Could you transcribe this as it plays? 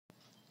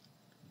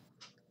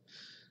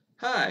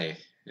Hi,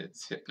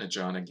 it's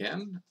Hypnojohn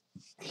again,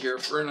 here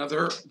for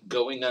another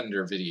Going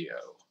Under video.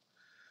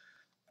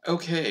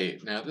 Okay,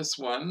 now this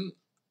one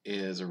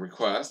is a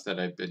request that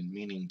I've been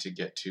meaning to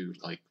get to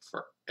like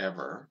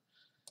forever,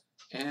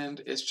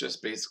 and it's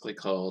just basically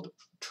called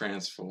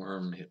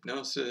Transform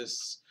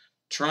Hypnosis,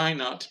 Try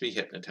Not to Be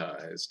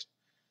Hypnotized,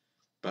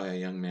 by a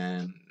young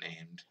man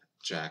named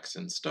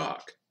Jackson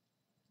Stock.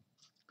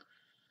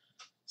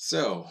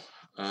 So,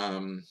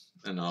 and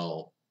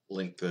I'll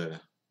link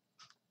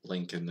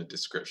in the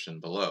description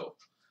below.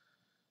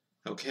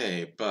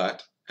 Okay,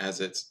 but as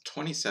it's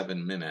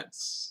 27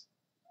 minutes,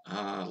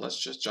 let's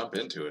just jump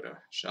into it,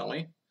 shall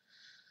we?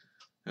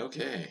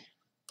 Okay.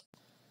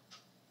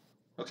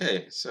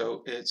 Okay,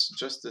 so it's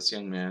just this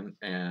young man,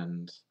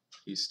 and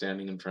he's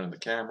standing in front of the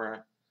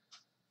camera,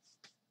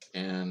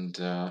 and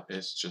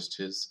it's just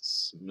his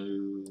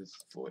smooth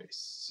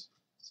voice.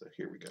 So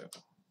here we go.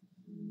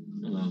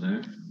 Hello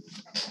there.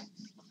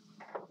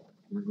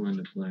 We're going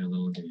to play a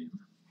little game.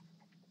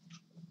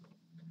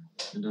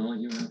 And all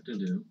you have to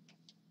do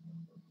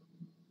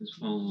is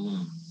follow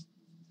along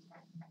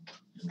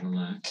and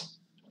relax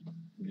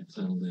and get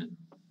settled in.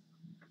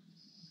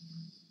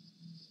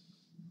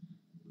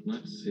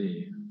 Let's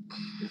see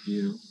if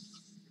you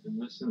can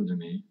listen to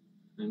me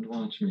and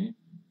watch me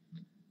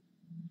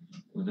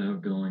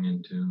without going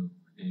into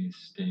a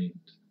state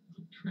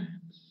of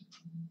trance.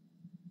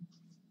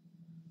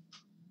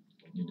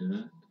 Can you do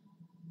that?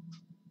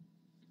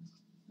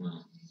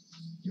 Well,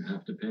 you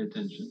have to pay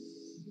attention.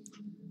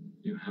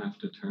 You have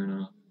to turn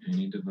off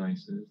any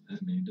devices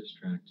that may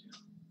distract you.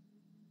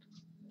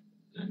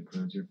 That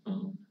includes your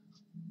phone,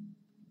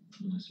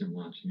 unless you're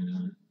watching it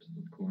on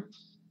it, of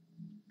course.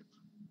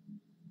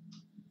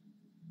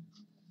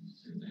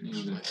 And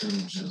any other I'm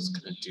things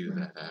just going to do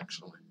that,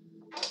 actually.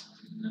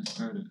 That's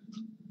part of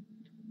it.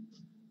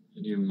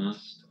 And you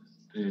must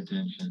pay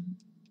attention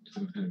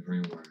to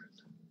every word.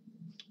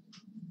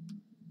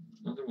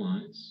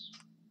 Otherwise,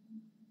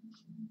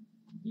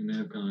 you may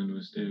have gone into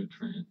a state of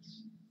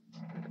trance.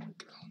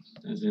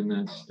 As in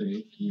that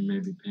state, you may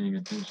be paying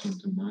attention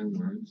to my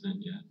words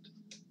and yet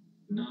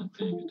not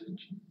paying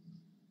attention.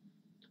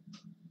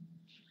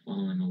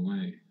 Falling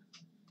away,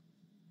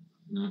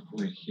 not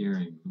quite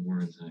hearing the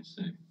words I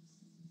say.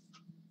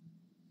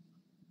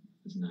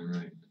 Isn't that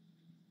right?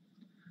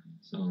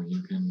 So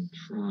you can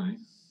try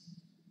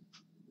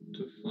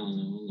to follow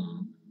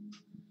along,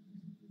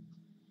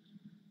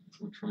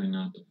 or try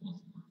not to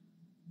follow along.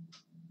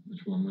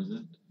 Which one was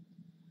it?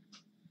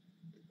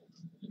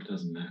 It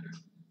doesn't matter.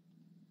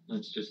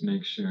 Let's just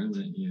make sure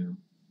that you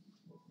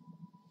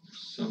are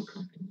so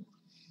comfortable,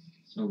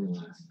 so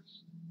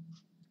relaxed.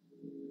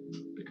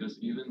 Because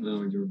even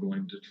though you're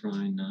going to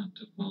try not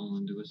to fall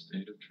into a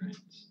state of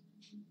trance,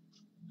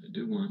 I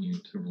do want you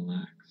to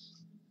relax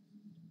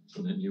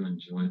so that you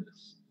enjoy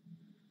this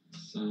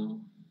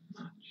so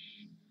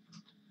much.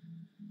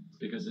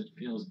 Because it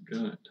feels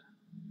good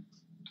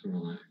to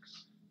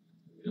relax.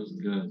 It feels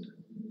good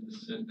to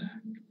sit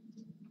back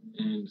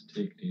and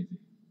take it easy.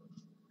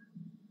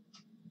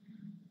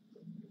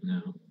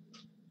 Now,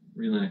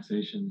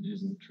 relaxation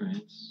isn't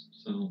trance,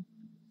 so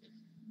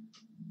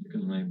you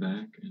can lay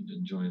back and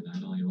enjoy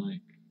that all you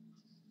like.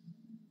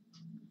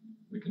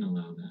 We can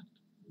allow that.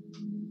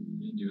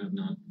 And you have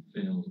not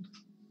failed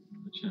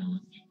the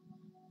challenge.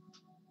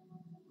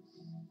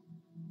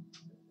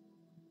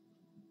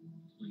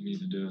 All you need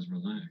to do is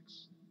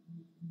relax.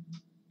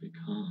 Be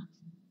calm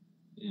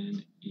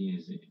and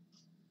easy.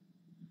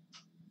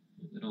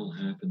 It all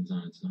happens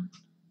on its own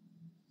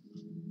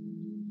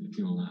if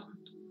you allow it.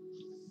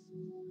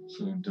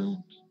 So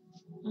don't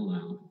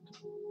allow it.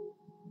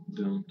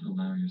 Don't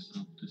allow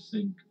yourself to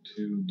sink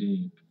too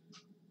deep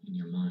in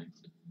your mind.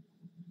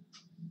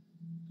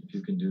 If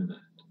you can do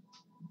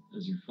that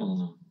as you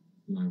follow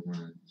my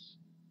words,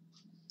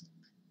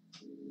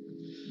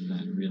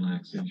 that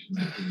relaxation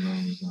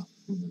grows up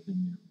from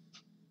within you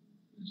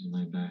as you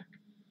lay back,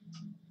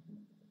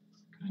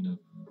 kind of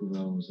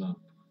grows up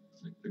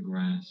like the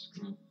grass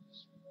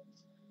grows,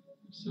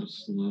 so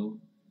slow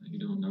that you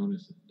don't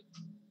notice it.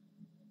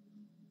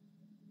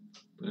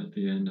 But at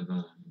the end of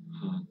a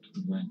hot,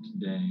 wet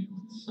day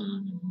with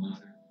sun and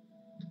water,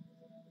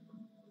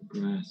 the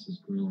grass has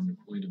grown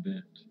quite a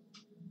bit,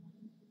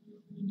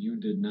 and you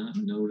did not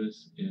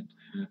notice it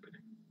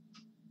happening.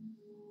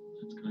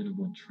 That's kind of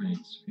what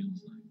trance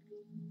feels like.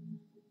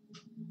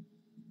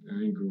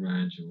 Very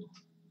gradual,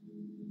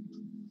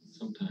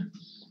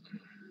 sometimes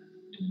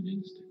in an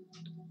instant,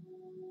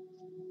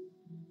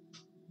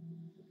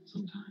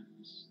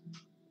 sometimes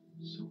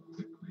so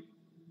quickly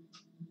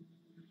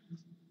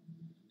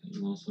that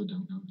you also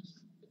don't notice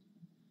it.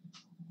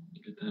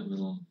 You get that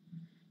little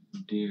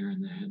deer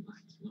in the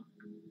headlights look.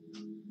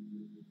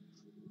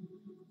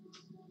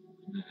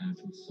 And that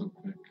happens so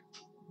quick.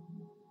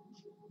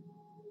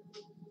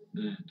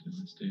 That is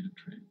a state of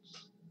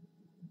trance.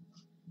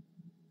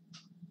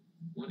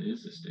 What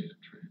is a state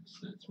of trance?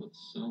 That's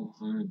what's so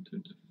hard to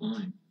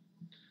define.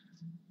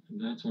 And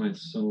that's why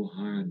it's so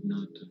hard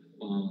not to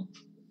fall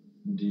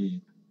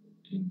deep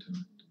into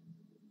it.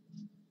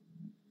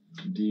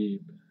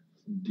 Deep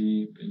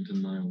deep into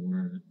my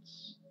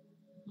words,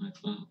 my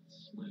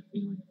thoughts, my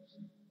feelings.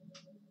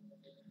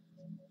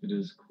 It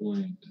is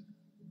quite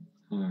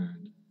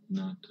hard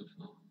not to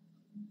fall,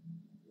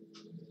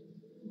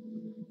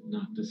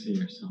 not to see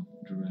yourself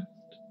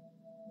drift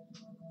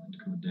and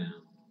go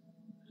down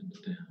and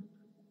down.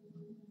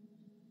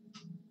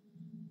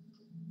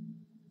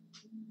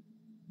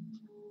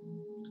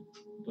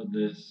 But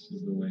this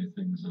is the way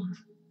things are.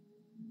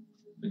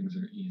 Things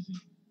are easy,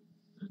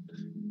 aren't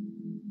they?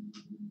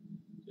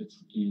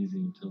 It's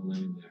easy to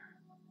lay there,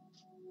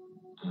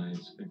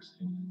 eyes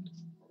fixated,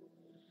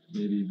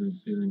 maybe even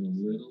feeling a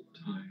little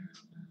tired.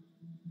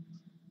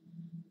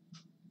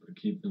 But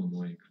keep them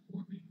awake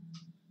for me.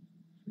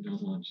 We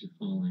don't want you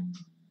falling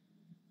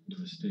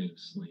into a state of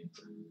sleep,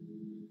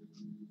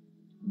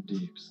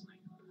 deep sleep.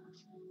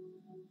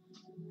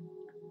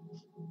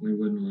 We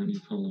wouldn't want you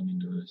falling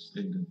into a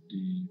state of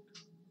deep,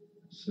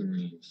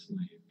 serene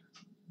sleep,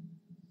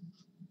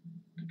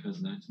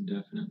 because that's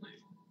definitely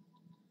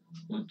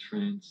what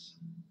trance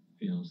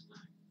feels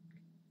like.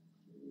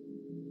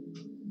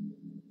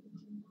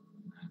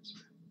 That's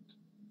right.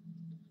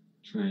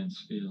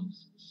 Trance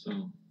feels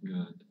so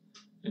good,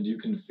 and you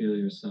can feel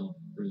yourself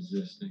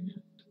resisting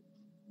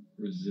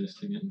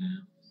it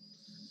now.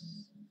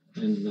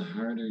 And the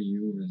harder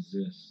you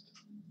resist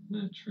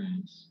that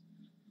trance,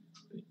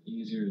 the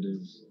easier it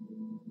is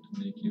to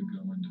make you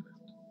go into it.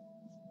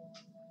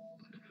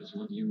 Because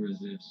what you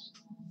resist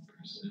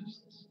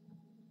persists.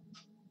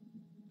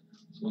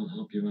 So I'll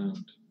help you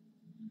out.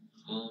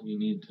 All you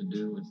need to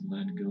do is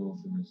let go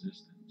of the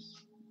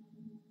resistance.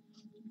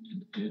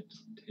 And it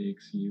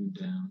takes you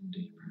down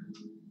deeper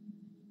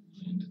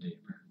and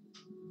deeper.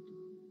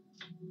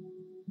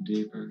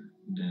 Deeper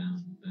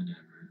down than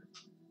ever.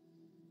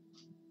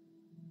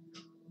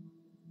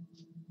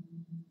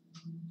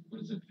 What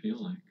does it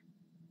feel like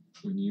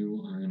when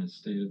you are in a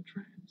state of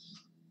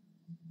trance?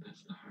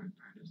 That's the hard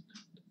part, isn't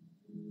it?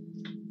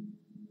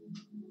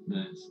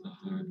 That's the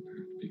hard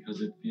part,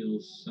 because it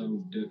feels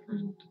so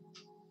different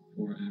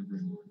for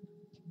everyone.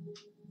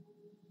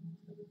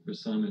 For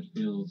some, it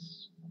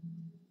feels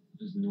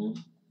as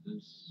normal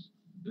as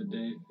the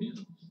day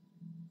feels.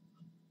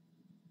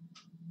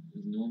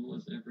 As normal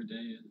as every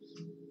day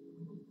is.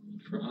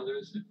 For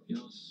others, it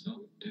feels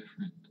so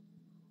different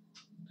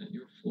that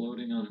you're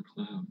floating on a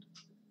cloud.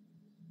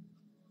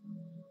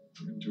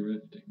 You're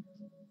drifting.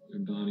 Your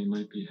body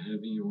might be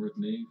heavy, or it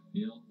may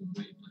feel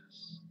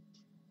weightless.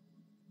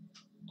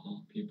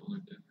 All people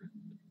are different.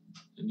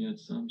 And yet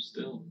some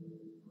still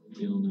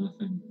feel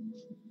nothing,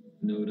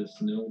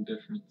 notice no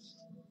difference,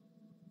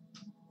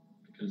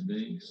 because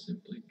they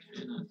simply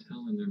cannot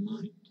tell in their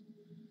mind.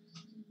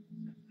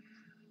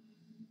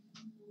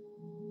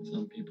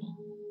 Some people,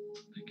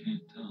 they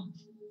can't tell.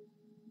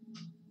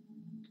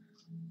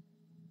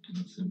 And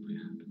it simply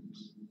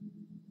happens.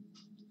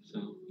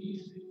 So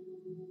easy.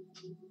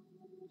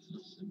 So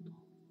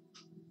simple.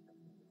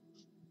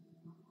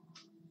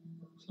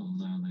 So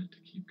allow that to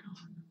keep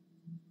going.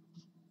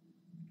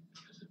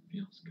 Because it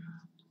feels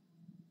good.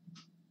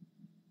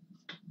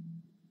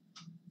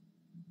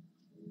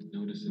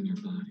 Notice in your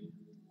body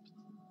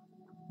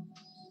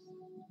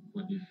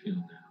what you feel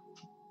now.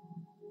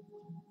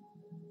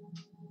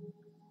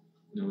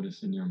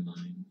 Notice in your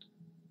mind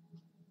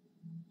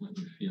what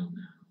you feel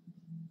now.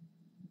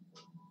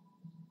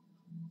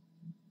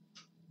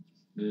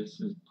 This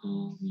is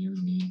all you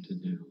need to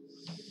do,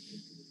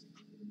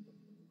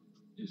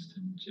 is to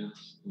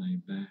just lay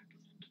back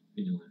and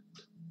feel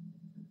it.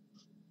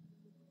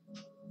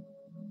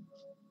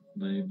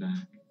 Lay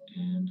back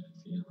and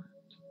feel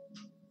it.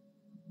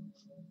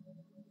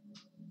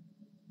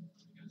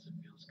 Because it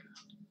feels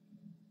good.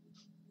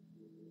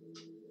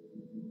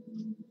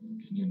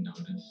 Can you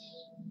notice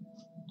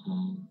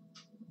all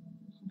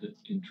of the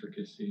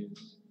intricacies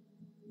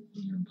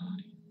in your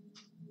body?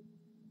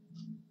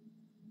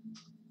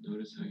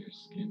 Notice how your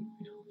skin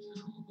feels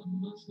and all the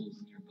muscles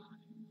in your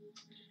body.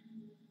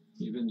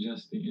 Even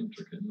just the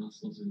intricate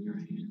muscles in your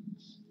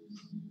hands.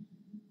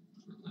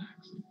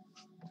 Relaxing.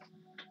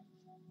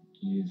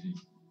 Easy.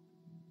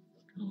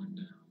 Going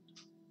down.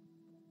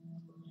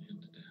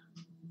 And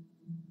down.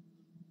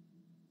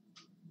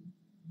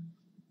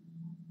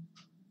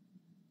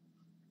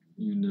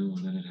 You know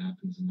that it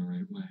happens in the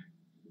right way.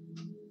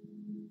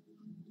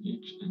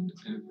 Each and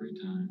every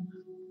time.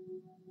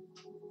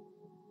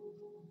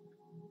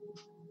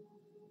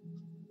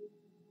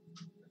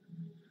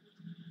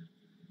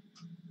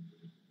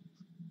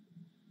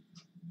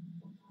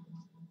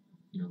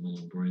 Your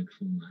little break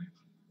from life.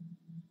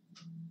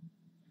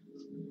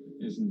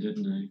 Isn't it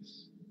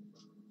nice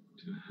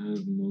to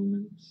have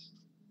moments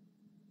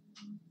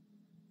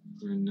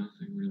where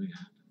nothing really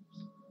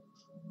happens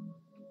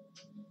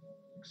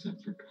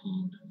except for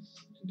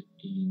calmness and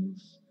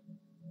ease?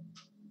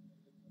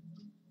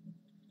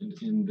 And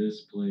in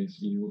this place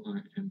you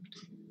are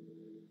empty.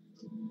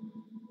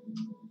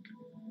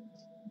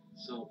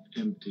 So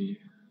empty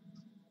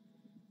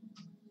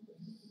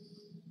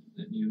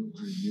that you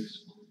are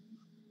useful.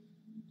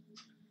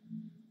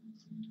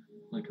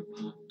 Like a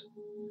pot,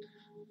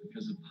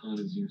 because a pot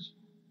is useful.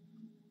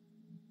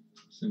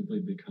 simply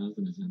because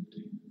it is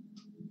empty.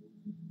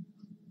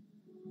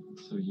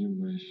 So you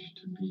wish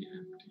to be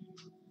empty,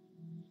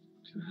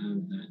 to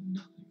have that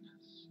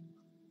nothingness.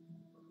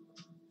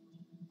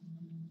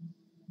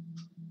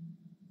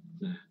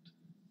 That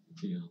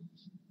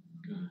feels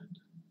good.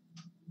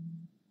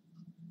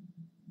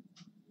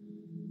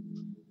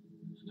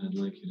 And I'd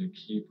like you to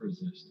keep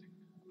resisting.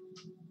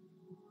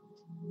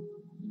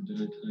 Or did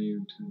I tell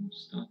you to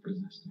stop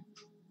resisting?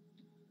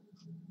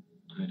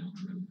 I don't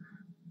remember.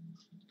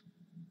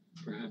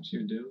 Perhaps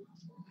you do?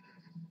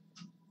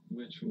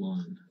 Which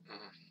one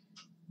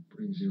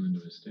brings you into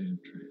a state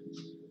of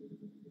trance?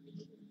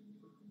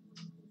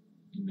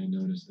 You may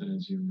notice that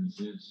as you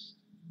resist,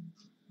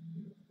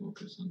 you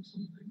focus on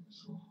something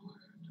so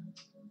hard,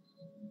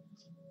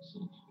 so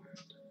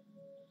hard.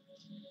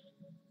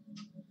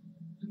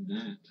 And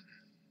that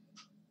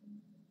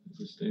is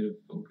a state of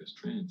focused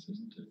trance,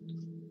 isn't it?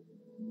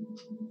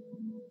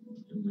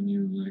 And when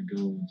you let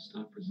go and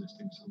stop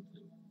resisting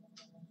something,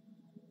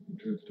 you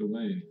drift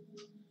away.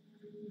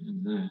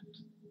 And that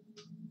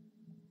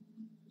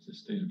is a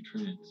state of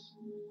trance.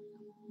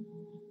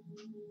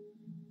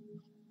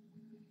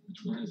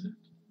 Which one is it?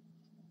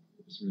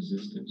 Is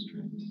resistance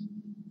trance?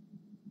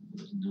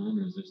 Or is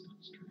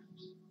non-resistance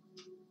trance?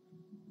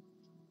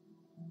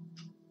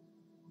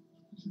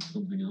 Is it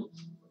something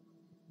else?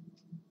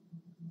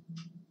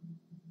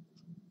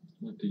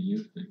 What do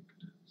you think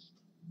it is?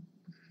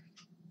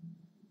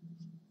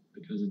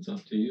 Because it's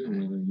up to you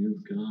whether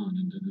you've gone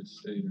into this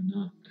state or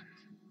not.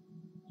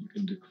 You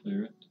can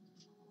declare it.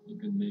 You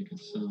can make it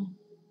so.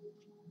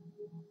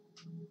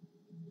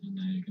 And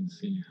now you can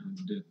see how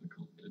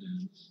difficult it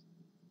is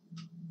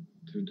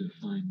to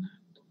define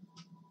that.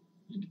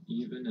 And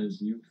even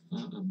as you've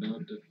thought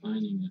about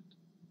defining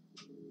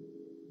it,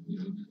 you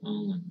have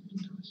fallen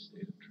into a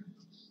state of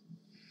trance.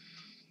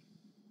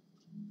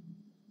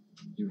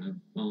 You have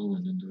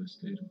fallen into a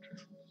state of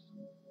trance.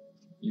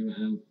 You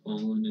have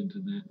fallen into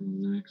that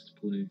relaxed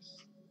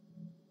place.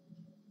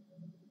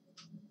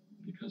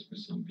 Because for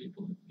some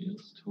people it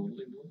feels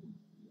totally normal.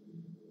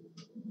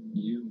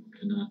 You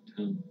cannot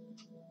tell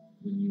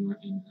when you are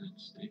in that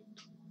state.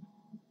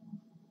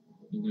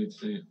 You might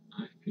say,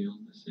 I feel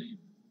the same.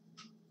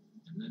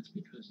 And that's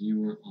because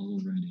you are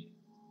already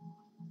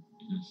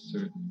in a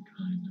certain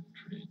kind of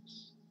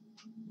trance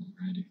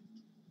already.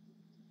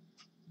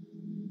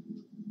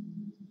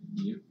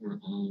 You were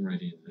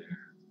already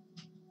there.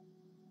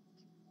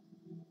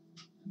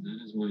 And that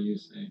is why you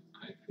say,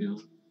 I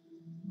feel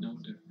no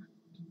different.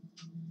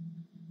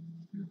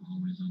 You're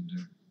always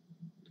under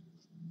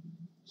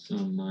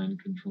some mind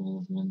control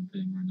of one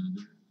thing or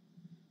another.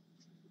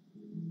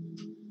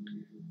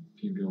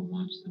 If you go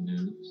watch the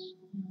news,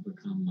 you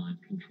become mind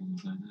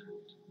controlled by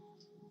that.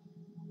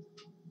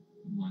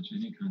 Watch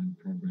any kind of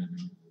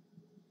programming.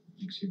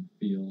 Makes you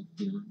feel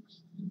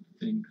feelings and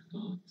think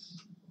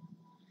thoughts.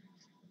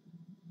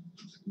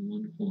 It's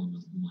one form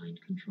of mind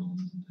control,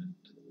 isn't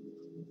it?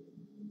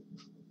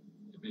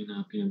 It may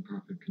not be in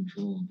perfect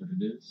control, but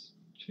it is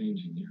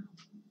changing you.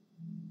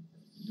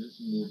 It is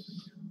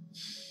morphing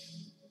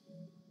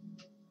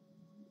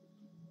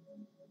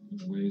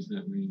you in ways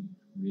that we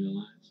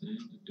realize and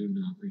do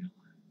not realize.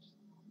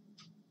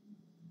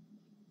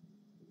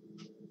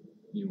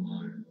 You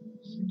are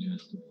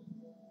suggestible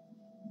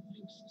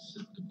and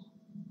susceptible.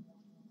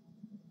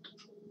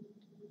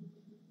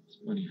 It's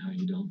funny how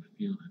you don't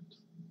feel it.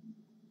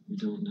 You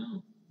don't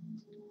know.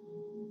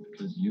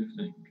 Because you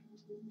think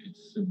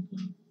it's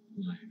simply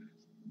life.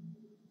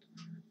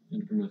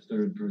 And from a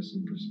third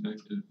person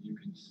perspective, you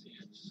can see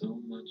it so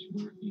much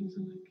more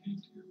easily,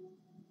 can't you?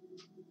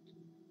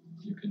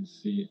 You can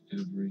see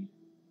every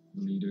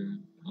leader,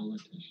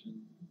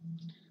 politician,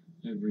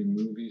 every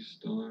movie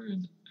star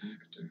and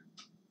actor,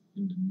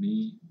 and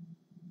me,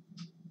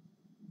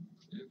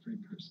 every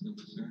person on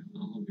this earth,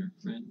 all of your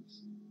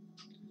friends,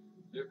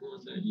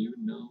 everyone that you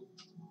know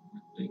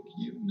or think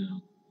you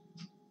know,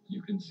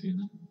 you can see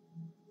them,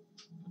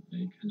 but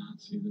they cannot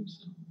see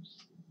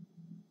themselves.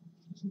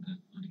 Isn't that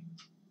funny?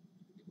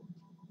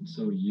 And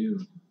so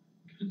you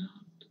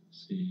cannot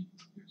see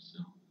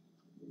yourself.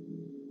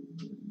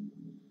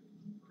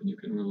 And you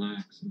can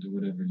relax into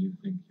whatever you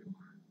think you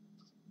are.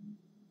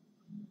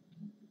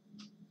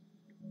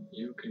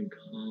 You can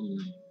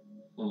calmly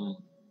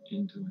fall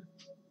into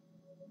it.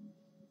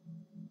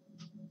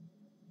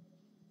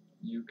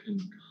 You can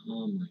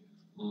calmly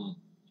fall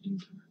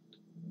into it.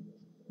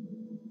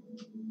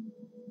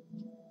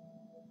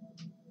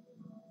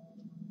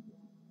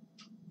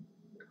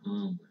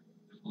 Calmly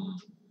fall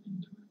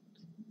into it.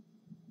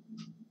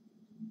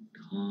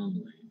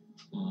 Calmly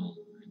fall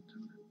into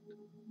it.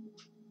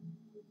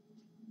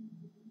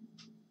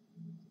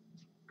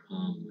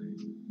 Calmly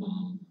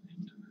fall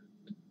into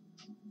it.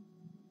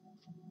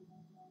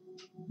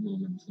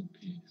 Moments of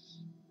peace.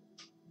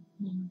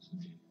 Moments of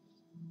ease.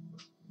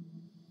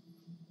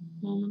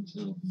 Moments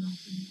of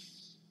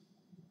nothingness.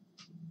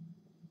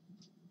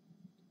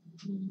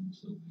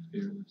 Moments of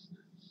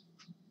fearlessness.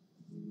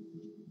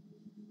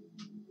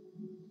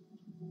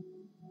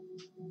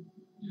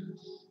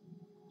 Yes,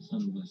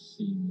 some of us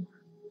see more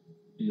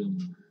feel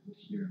more and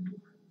hear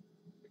more.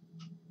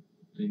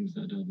 Things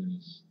that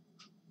others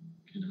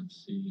cannot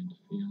see and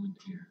feel and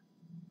hear.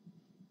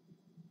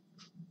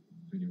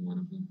 Are you one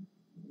of them?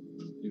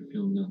 You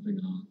feel nothing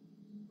at all.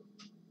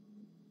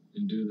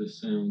 And do the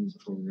sounds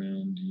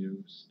around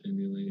you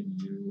stimulate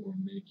you or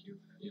make you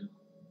feel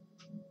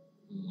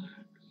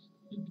relaxed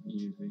and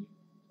easy,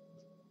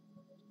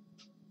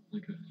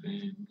 like a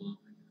fan blowing,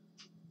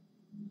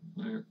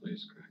 a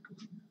fireplace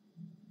crackling?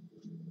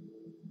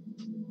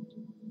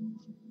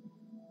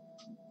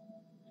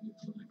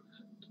 Anything like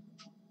that?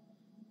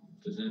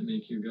 Does that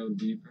make you go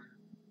deeper,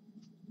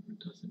 or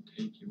does it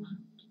take you out?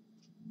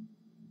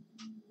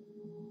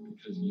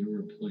 Because you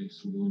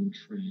replace one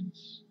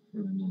trance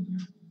for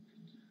another,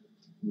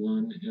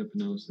 one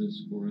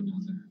hypnosis for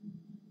another.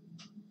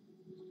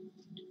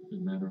 No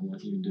matter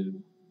what you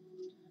do,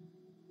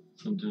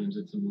 sometimes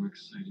it's a more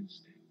excited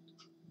state.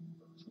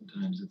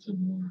 Sometimes it's a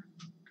more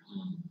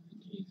calm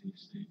and easy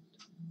state.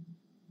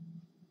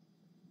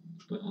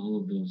 But all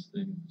of those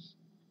things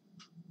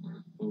are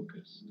a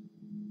focused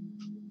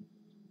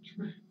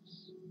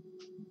trance,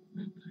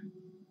 aren't they?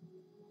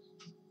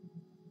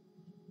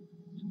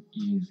 An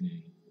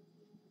easy,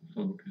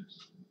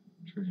 focused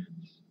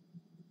trance.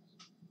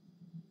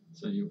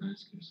 So you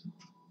ask yourself,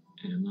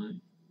 am I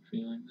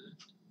feeling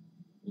that?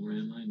 Or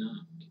am I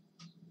not?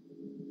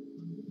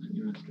 And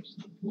you ask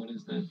yourself, what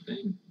is that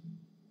thing?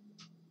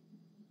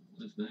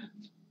 What is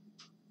that?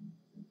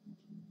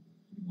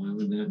 Why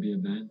would that be a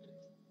bad thing?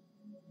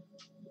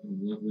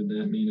 What would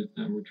that mean if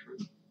that were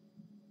true?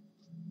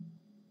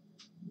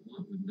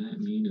 What would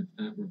that mean if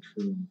that were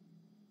true?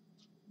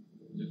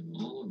 If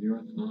all of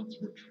your thoughts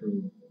were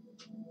true,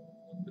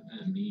 what would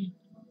that mean?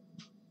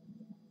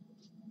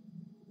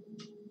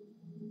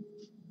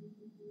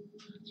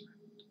 That's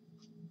right.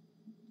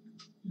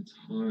 It's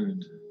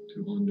hard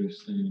to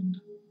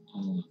understand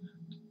all of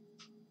it,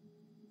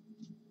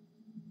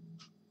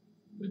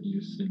 but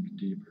you sink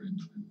deeper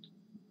into it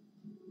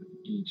with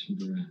each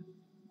breath,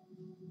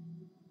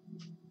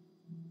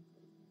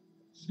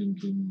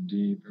 sinking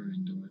deeper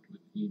into it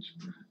with each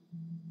breath,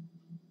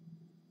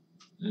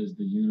 as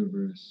the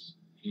universe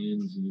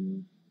hands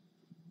you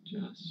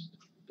just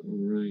the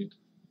right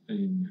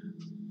thing,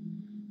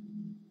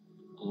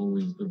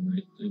 always the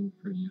right thing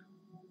for you,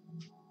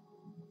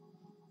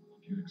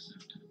 if you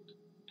accept it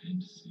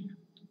and see it.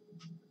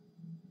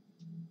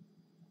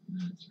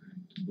 That's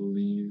right.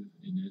 Believe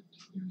in it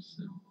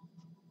yourself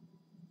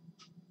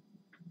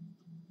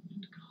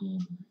and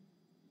calmly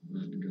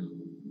let go.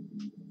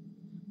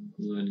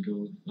 Let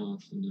go of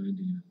thoughts and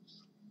ideas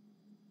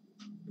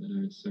that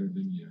aren't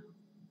serving you,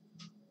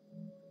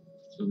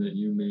 so that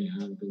you may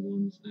have the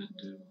ones that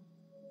do.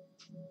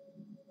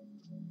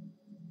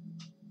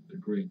 The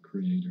great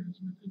creator is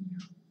within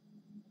you.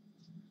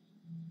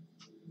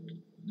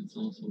 And it's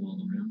also all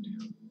around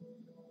you.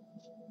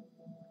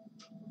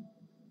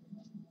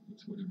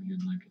 It's whatever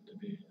you'd like it to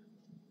be.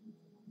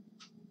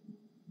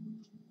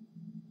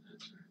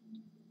 That's right.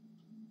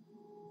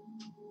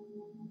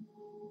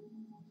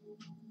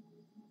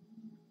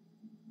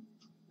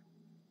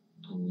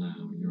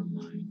 Allow your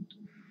mind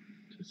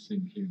to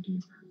sink you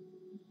deeper,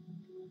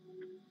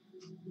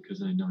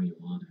 because I know you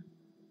want it.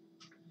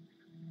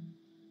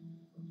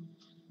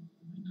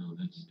 I know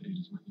that state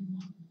is what you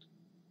want.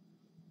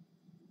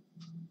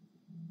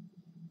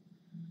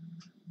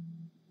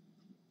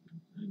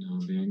 I know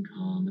being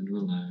calm and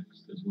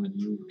relaxed is what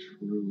you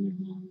truly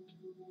want.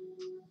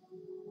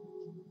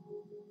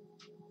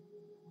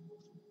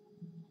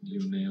 You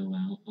may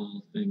allow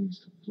all things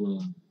to flow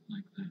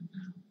like that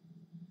now.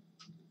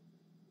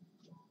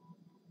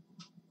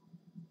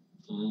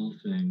 All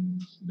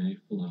things may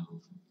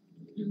flow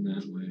in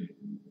that way.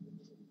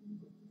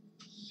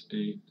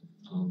 State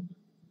of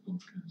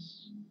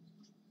focus.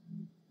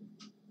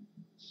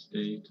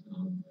 State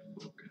of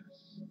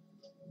focus.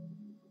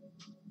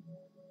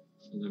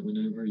 So that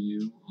whenever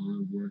you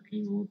are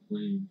working or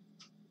playing,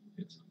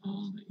 it's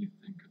all that you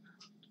think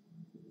about.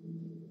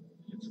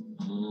 It's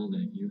all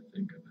that you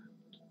think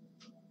about.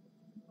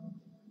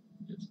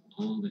 It's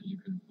all that you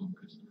can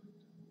focus on.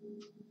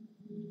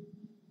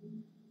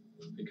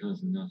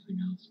 Because nothing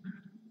else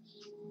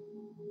matters.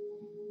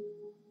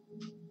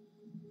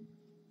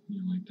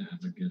 You like to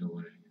have a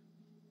getaway.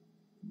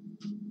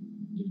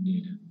 You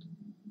need it.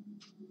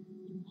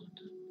 You want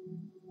it.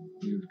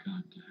 You've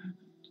got to have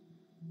it.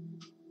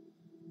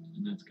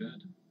 And that's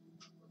good.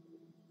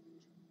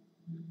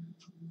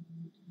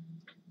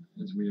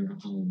 As we are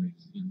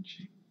always in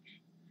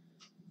change.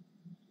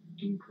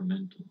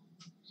 Incremental,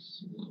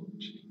 slow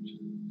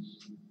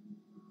changes.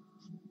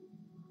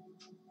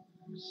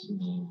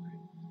 Slowly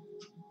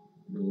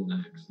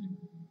relaxing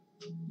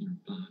your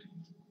body.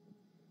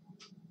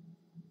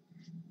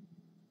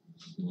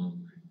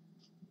 Slowly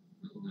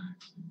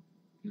relaxing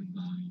your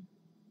body.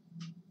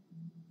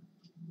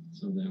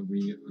 So that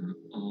we are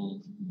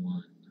all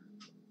one.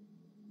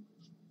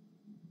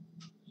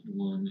 And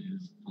one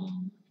is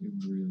all if you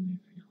really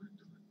feel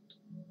into it.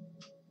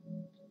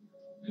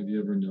 Have you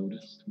ever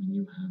noticed when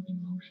you have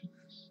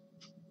emotions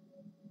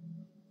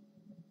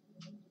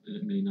that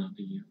it may not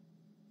be you?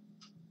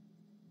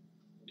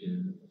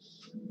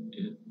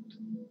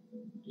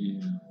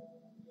 You.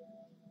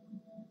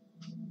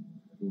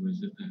 Who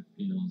is it that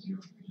feels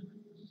your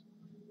feelings?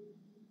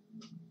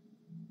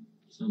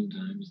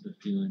 Sometimes the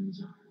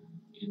feelings are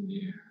in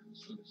the air,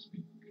 so to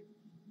speak.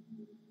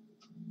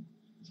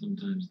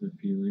 Sometimes the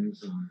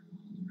feelings are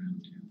all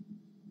around you.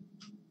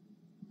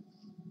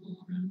 All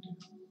around you.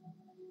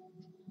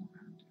 All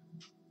around you.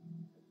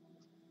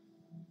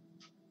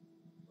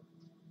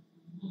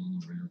 All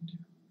around you.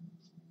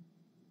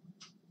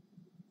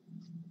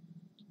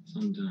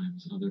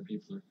 Sometimes other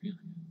people are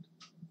feeling it.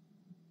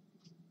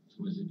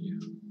 So is it you?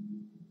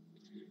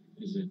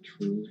 Is it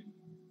truly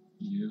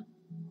you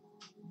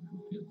who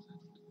feels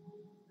it?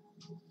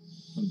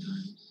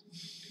 Sometimes it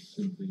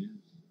simply is.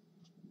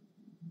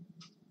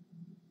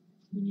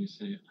 When you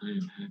say, I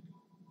am happy,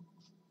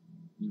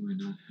 you are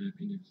not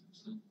happiness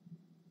itself.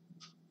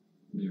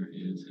 There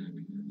is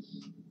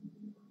happiness.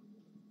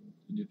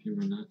 And if you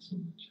are not so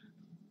much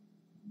happy,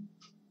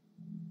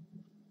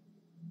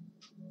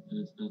 then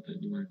it's not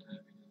that you aren't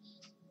happiness.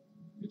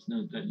 It's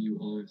not that you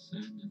are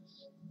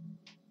sadness.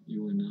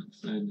 You are not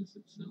sadness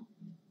itself.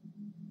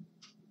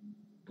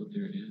 But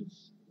there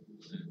is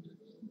sadness.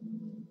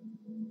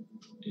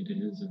 It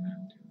is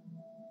around you.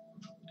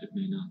 It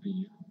may not be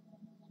you.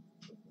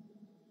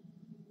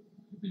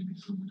 It may be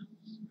someone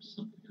else or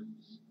something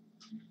else.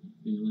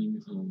 Feeling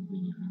of the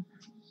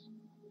universe.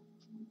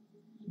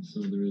 And so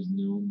there is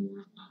no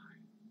more I,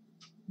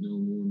 no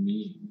more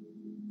me.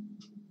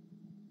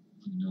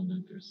 You know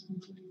that there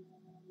simply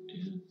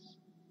is.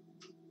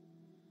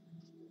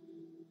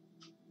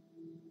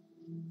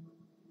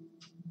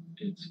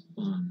 It's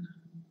fun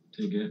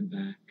to get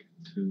back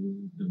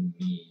to the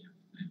me of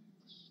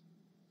things.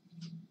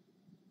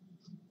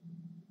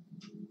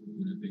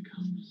 When it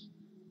becomes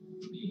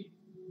me.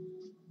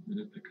 When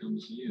it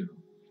becomes you.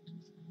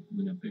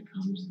 When it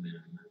becomes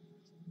them.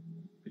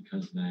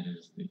 Because that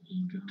is the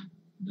ego.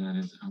 That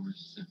is our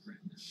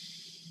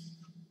separateness.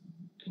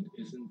 And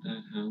isn't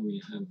that how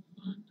we have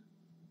fun?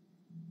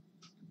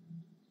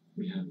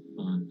 We have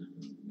fun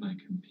by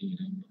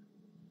competing.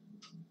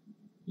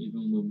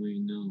 Even when we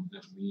know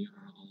that we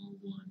are all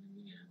one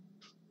in the end.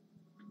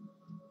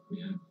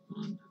 We have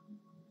fun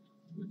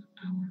with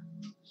our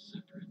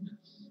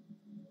separateness.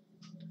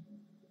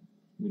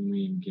 When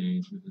we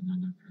engage with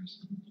another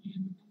person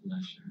in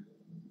pleasure,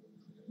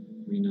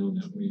 we know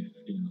that we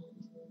feel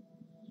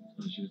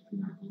pleasure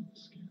through our own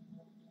skin,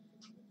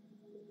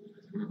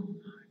 through our own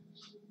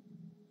eyes,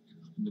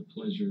 and the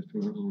pleasure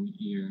through our own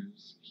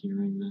ears,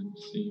 hearing them,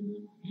 seeing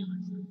them,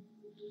 feeling them.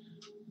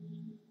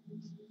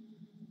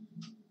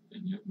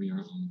 And yet we are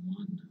all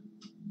one,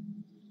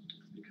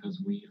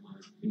 because we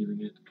are feeling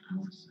it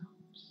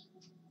ourselves.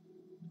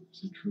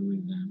 Is it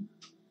truly them?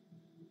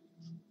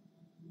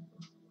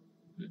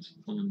 But it's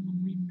fun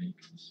when we make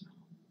it so.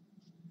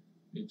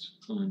 It's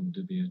fun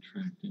to be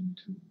attracted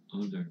to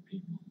other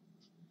people.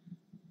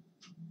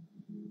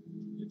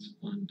 It's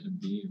fun to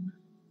be with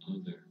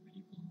other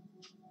people,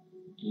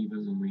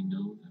 even when we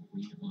know that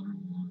we are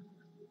one.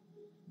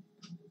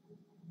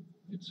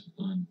 It's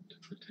fun to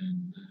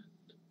pretend that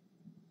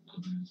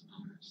others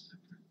are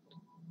separate.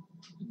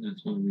 And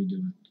that's why we do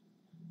it.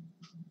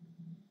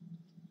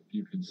 If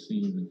you can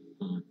see the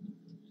fun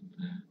in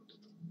that,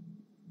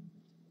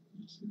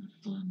 you see the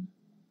fun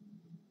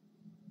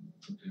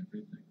in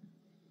everything.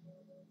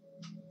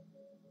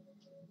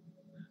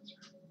 That's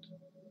right.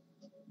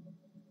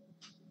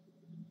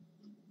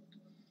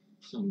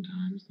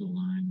 Sometimes the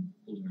line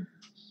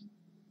blurs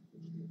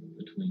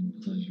between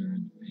pleasure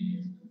and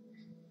pain,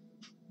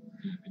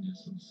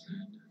 happiness and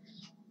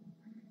sadness.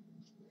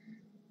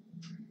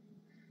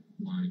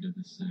 Why do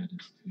the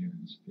saddest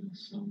tears feel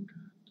so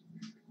good?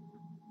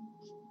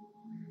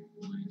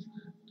 Why is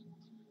that?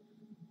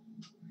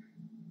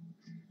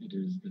 It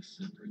is the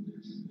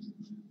separateness, isn't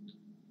it?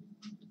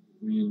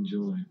 We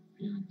enjoy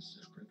feeling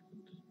separate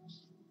from things.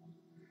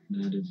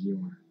 That is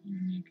your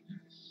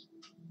uniqueness.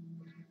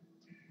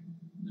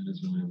 That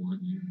is why I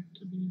want you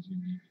to be as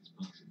unique as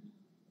possible.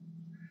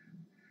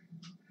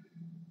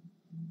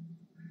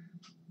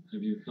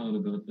 Have you thought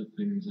about the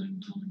things I'm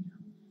telling you?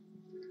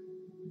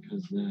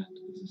 Because that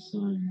is a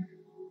sign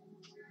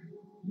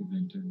you've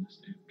entered the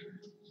state of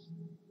trance.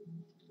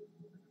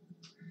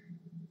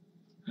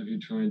 Have you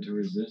tried to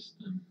resist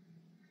them?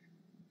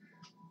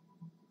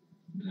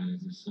 That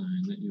is a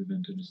sign that you've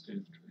entered a state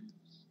of trance.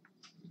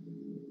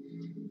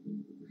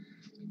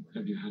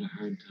 Have you had a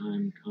hard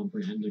time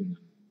comprehending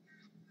them?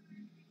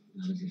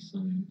 That is a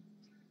sign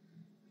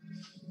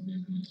you may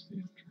be in a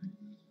state of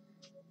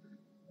trance.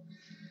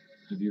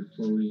 Have you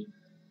fully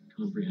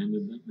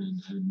comprehended them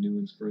and had new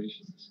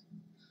inspirations?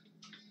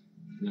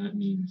 That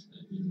means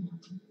that you are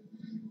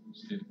in a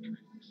state of trance.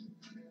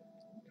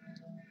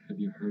 Have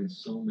you heard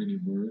so many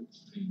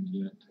words and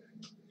yet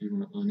you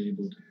are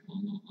unable to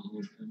follow all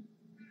of them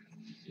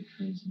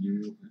because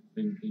you are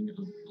thinking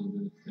of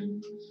other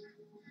things?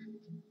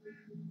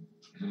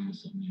 That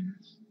also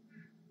means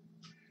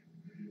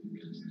you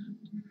guessed that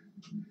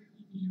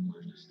you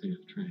are in a state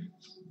of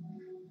trance.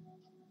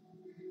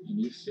 And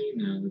you see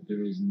now that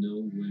there is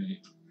no way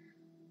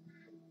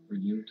for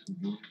you to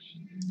watch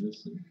and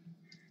listen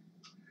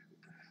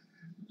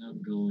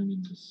without going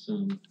into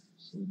some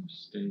sort of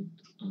state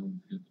of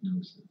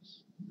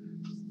hypnosis.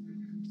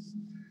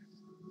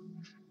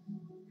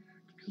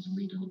 Because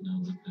we don't know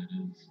what that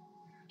is.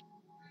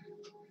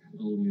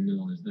 All you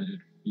know is that it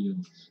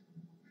feels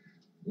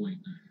quite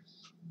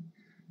nice.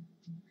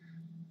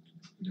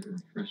 And it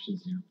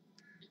refreshes you.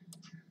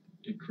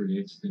 It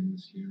creates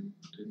things you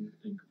didn't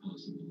think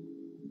possible.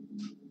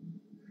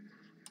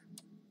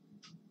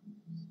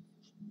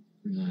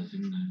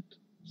 Realizing that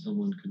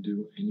someone could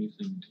do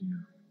anything to you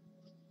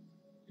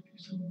if you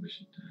so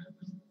wish it to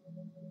happen.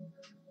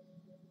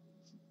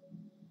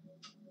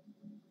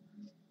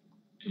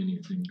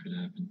 Anything could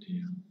happen to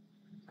you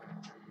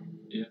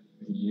if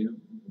you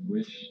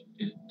wish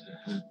it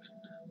to happen.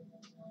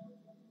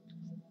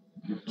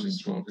 If you find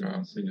Just woke something,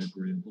 up. say,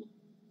 agreeable,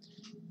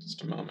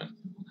 Just a moment. it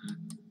will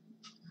happen.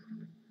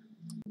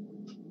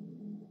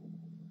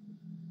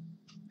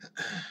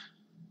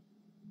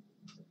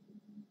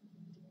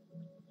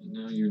 And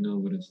now you know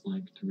what it's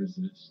like to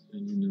resist,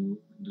 and you know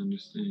and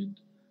understand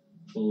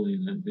fully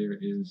that there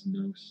is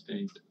no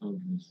state of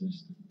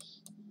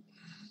resistance.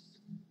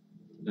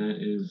 That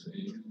is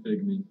a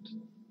figment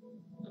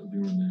of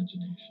your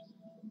imagination.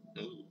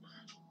 Ooh.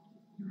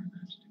 Your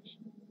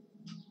imagination.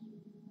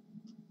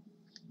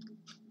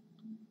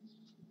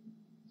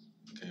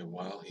 Okay,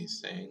 while he's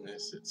saying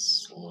this,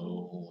 it's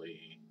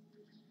slowly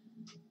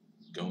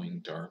going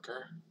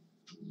darker.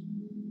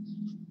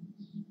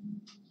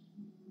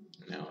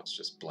 Now it's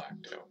just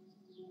blacked out.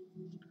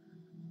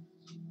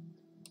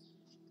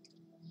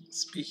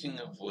 Speaking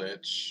of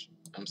which,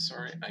 I'm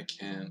sorry I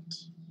can't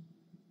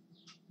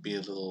be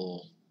a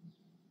little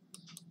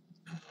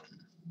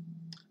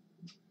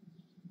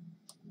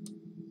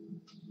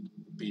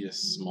be a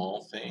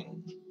small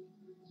thing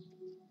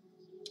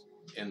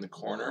in the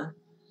corner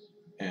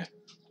and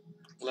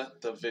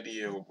let the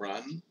video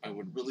run. I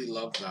would really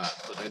love that,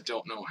 but I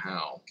don't know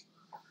how.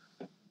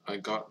 I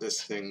got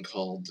this thing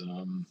called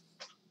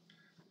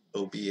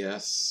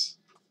OBS.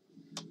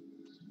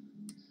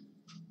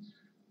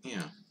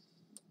 Yeah.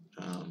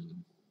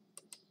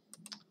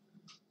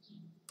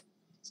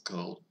 It's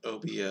called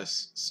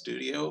OBS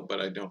Studio,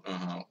 but I don't know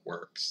how it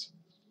works.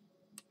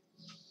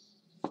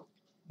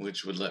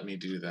 Which would let me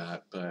do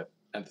that, but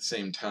at the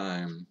same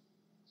time,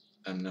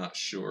 I'm not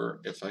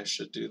sure if I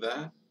should do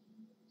that.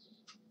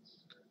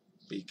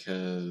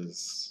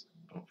 Because,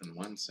 oh, in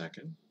 1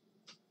 second.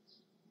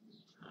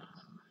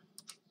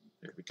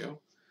 There we go.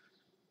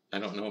 I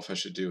don't know if I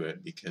should do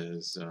it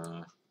because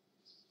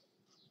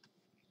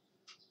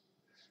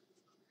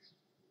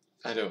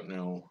I don't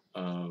know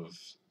of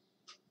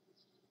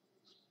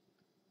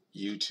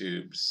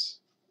YouTube's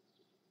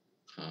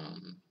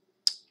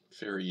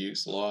fair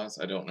use laws.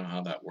 I don't know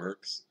how that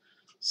works.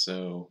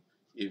 So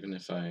even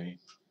if I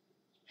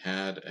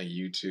had a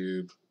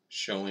YouTube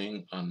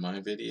showing on my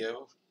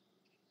video,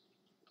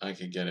 I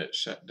could get it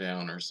shut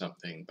down or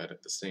something, but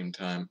at the same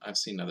time, I've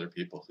seen other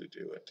people who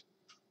do it.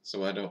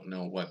 So I don't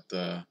know what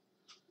the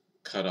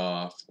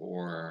cutoff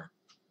or,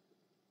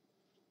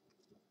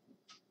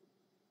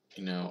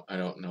 you know, I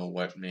don't know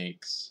what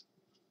makes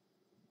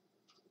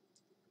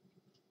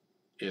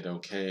it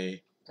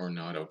okay or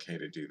not okay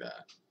to do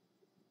that.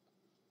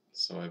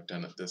 So I've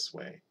done it this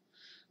way.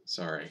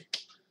 Sorry.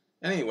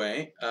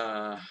 Anyway,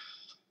 I'm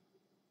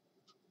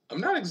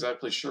not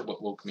exactly sure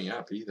what woke me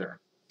up either.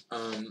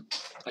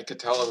 I could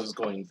tell I was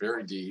going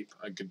very deep.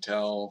 I could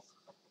tell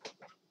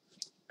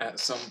at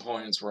some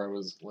points where I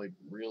was like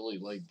really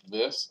like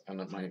this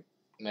and my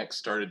neck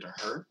started to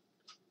hurt.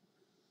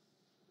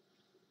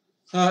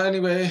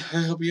 Anyway,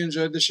 I hope you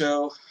enjoyed the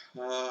show.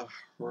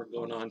 We're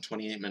going on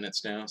 28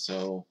 minutes now,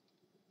 so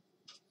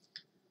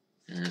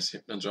here's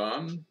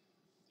Hypnojohn.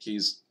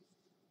 He's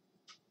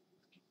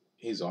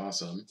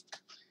awesome,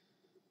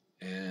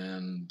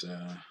 and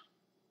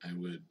I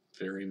would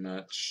very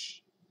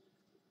much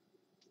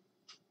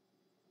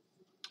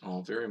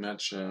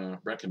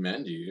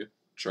recommend you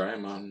try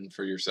him on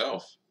for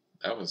yourself.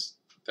 That was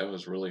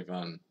really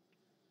fun.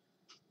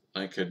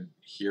 I could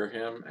hear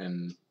him,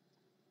 and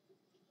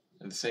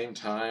at the same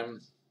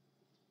time,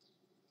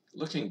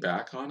 looking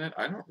back on it,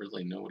 I don't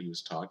really know what he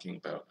was talking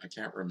about. I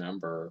can't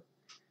remember,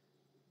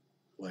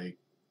 like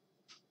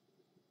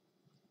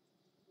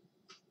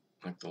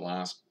the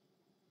last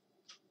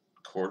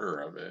quarter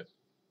of it,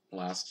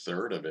 last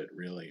third of it,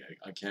 really.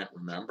 I can't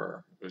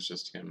remember. It was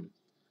just him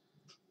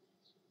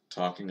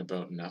talking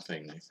about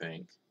nothing, I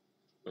think,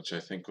 which I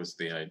think was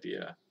the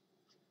idea.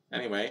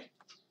 Anyway,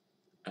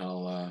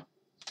 I'll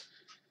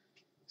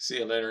see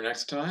you later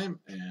next time,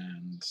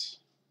 and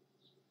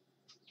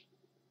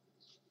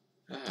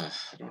I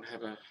don't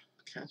have a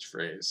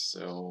catchphrase,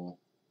 so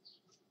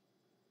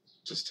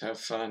just have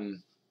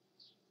fun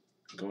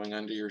going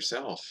under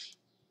yourself.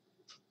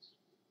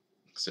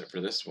 Except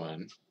for this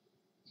one,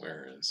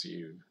 whereas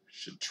you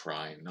should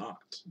try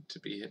not to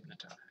be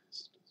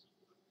hypnotized.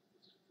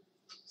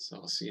 So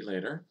I'll see you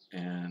later,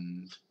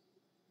 and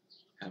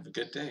have a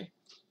good day.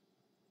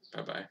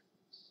 Bye-bye.